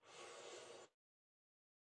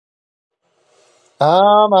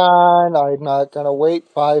 Come on, I'm not gonna wait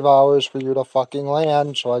 5 hours for you to fucking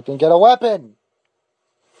land so I can get a weapon.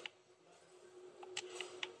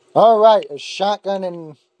 Alright, a shotgun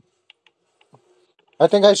and. I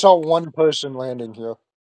think I saw one person landing here.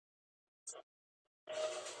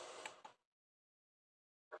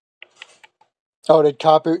 Oh, did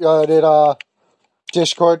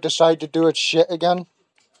Discord decide to do its shit again?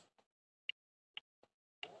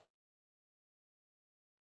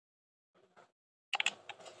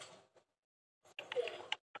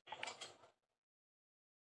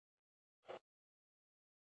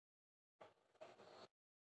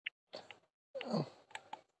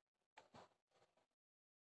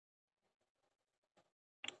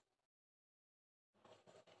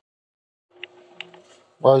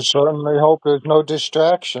 Well, I certainly hope there's no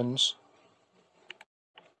distractions.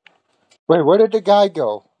 Wait, where did the guy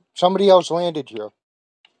go? Somebody else landed here.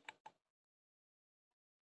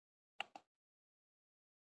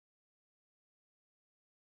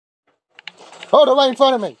 Oh, they're right in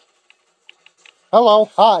front of me. Hello,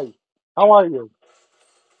 hi. How are you?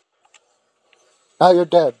 Now you're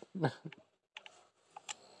dead.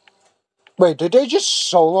 Wait, did they just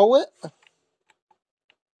solo it?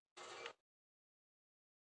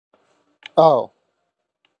 Oh,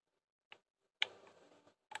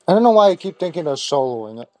 I don't know why I keep thinking of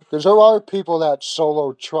soloing it. Because there are people that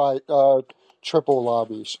solo triple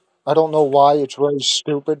lobbies. I don't know why, it's really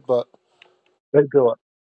stupid, but they do it.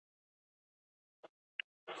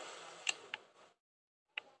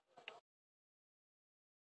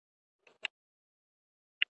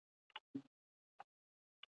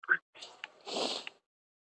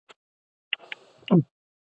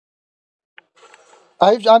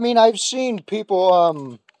 I've seen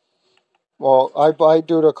people, well, I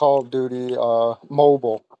do the Call of Duty,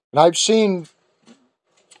 mobile. And I've seen,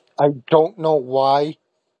 I don't know why,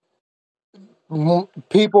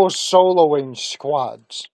 people soloing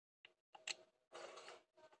squads.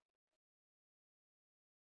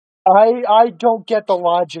 I don't get the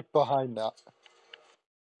logic behind that.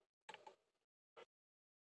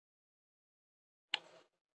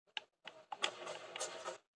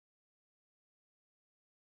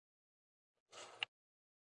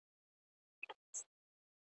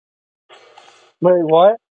 Wait,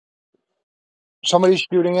 what? Somebody's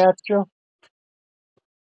shooting at you?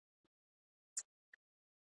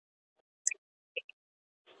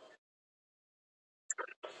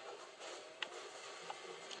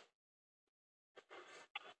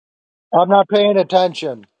 I'm not paying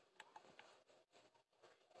attention.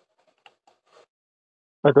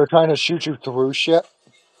 Like they're trying to shoot you through shit?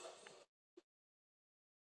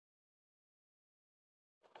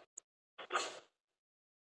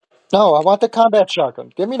 No, I want the combat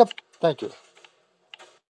shotgun. Give me the. Thank you.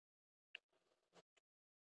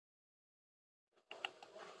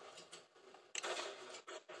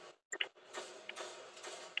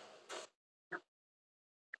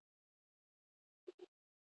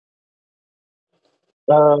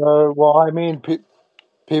 Well, I mean,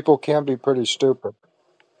 people can be pretty stupid.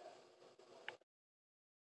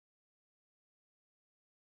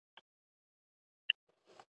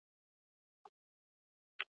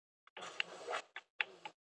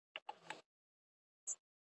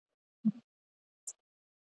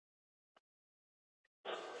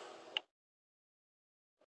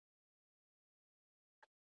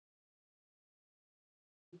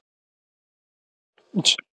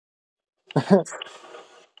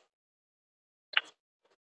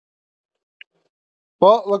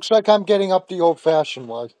 Well, it looks like I'm getting up the old-fashioned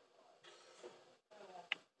way.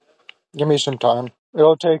 Give me some time.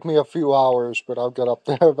 It'll take me a few hours, but I'll get up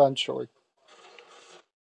there eventually.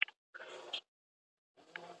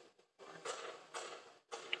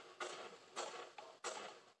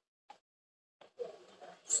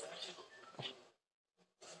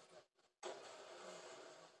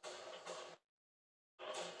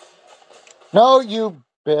 No, you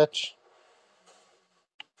bitch.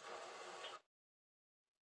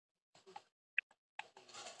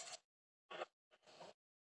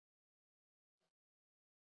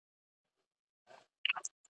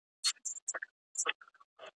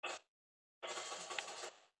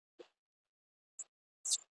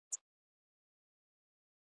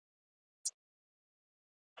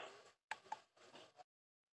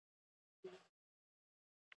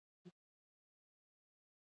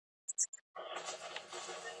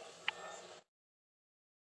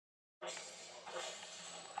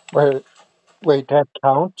 Wait, wait, that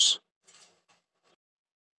counts?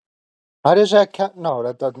 How does that count? No,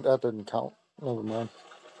 that doesn't. That didn't count. Never mind.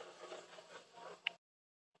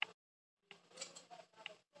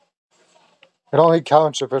 It only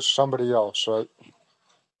counts if it's somebody else, right?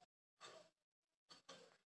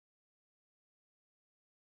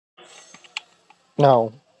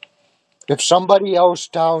 No. If somebody else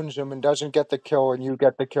downs him and doesn't get the kill and you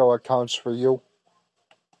get the kill, it counts for you.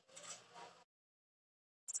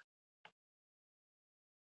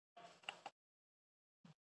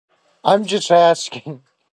 I'm just asking.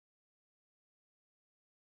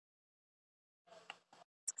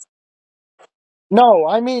 No,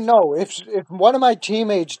 I mean no. If one of my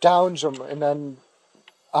teammates downs him and then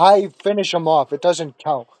I finish him off, it doesn't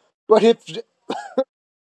count. But if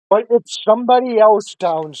somebody else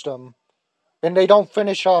downs them and they don't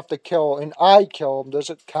finish off the kill and I kill them, does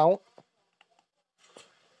it count?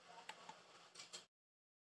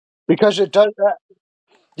 Because it does.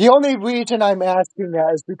 The only reason I'm asking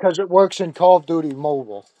that is because it works in Call of Duty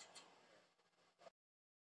Mobile.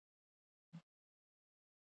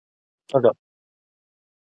 Okay.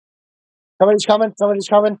 Somebody's coming. Somebody's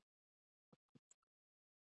coming.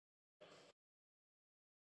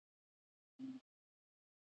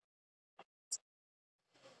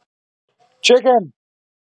 Chicken.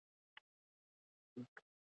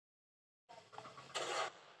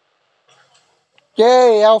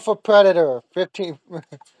 Yay, Alpha Predator. 15.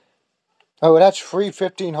 Oh, that's free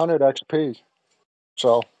 1500 XP.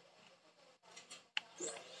 So,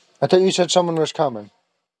 I thought you said someone was coming.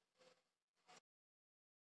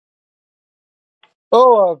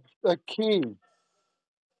 Oh, a key.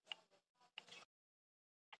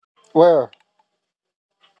 Where?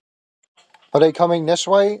 Are they coming this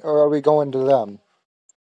way or are we going to them?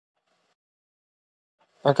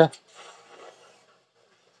 Okay.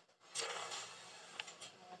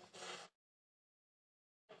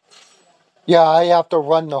 Yeah, I have to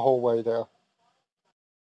run the whole way there.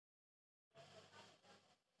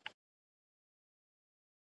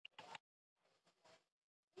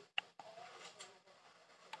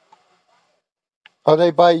 Are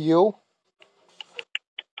they by you?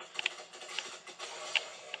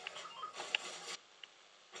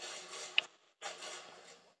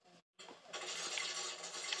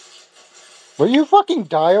 Will you fucking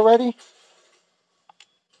die already?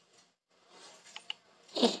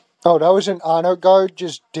 Oh, that was an honor guard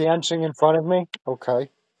just dancing in front of me?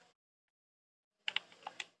 Okay.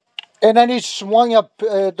 And then he swung up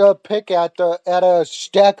the pick at a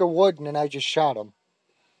stack of wood, and then I just shot him.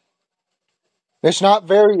 It's not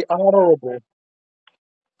very honorable.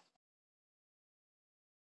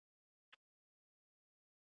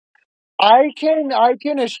 I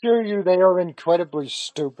can assure you they are incredibly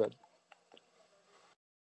stupid.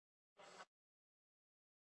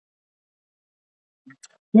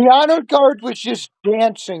 The honor guard was just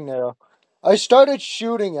dancing there. I started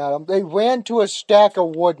shooting at them. They ran to a stack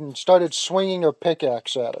of wood and started swinging their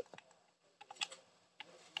pickaxe at it.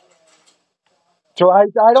 So I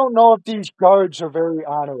don't know if these guards are very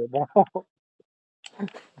honorable.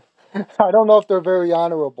 I don't know if they're very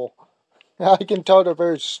honorable. I can tell they're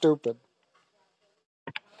very stupid.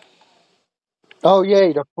 Oh,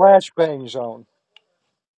 yay, the flashbang zone.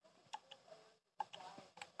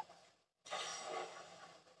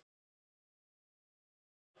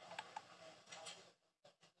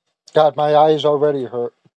 God, my eyes already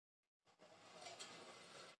hurt.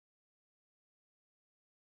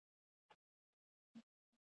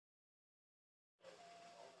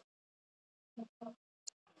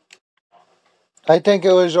 I think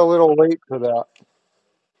it was a little late for that.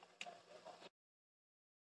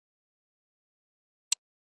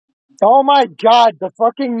 Oh my God, the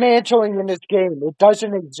fucking mantling in this game. It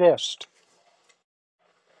doesn't exist.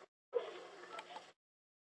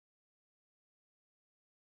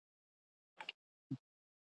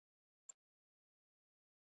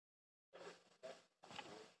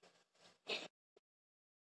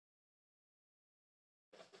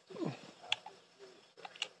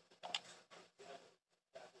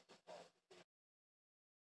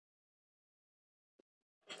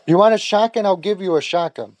 You want a shotgun? I'll give you a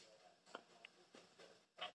shotgun.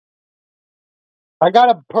 I got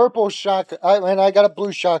a purple shotgun. I got a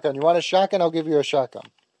blue shotgun. You want a shotgun? I'll give you a shotgun.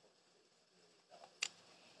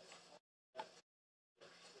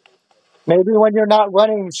 Maybe when you're not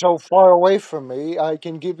running so far away from me, I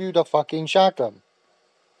can give you the fucking shotgun.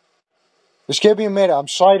 Just give me a minute. I'm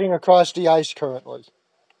sliding across the ice currently.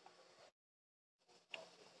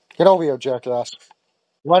 Get over here, jackass.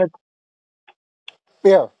 You want to?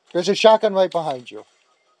 Here. There's a shotgun right behind you.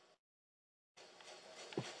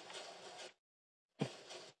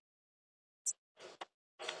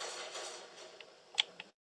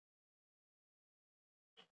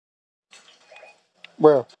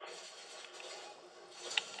 Where?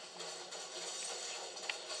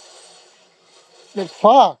 The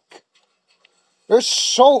fuck? They're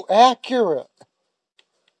so accurate.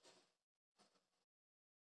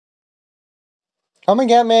 Come and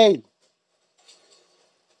get me.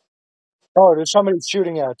 Oh, there's somebody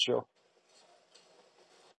shooting at you.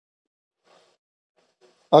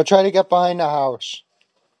 I'll try to get behind the house.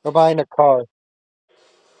 Or behind the car.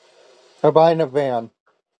 Or behind the van.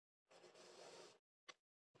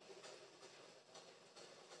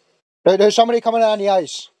 There's somebody coming on the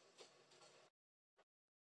ice.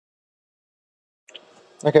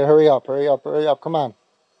 Okay, hurry up, hurry up, hurry up. Come on.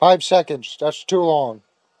 5 seconds. That's too long.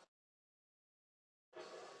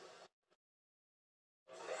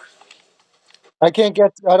 I can't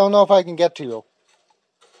get. I don't know if I can get to you.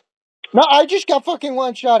 No, I just got fucking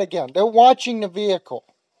one shot again. They're watching the vehicle.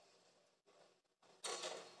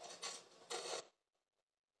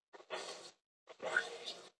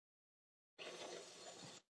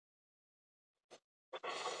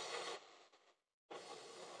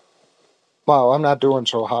 Wow, I'm not doing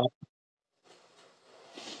so hot.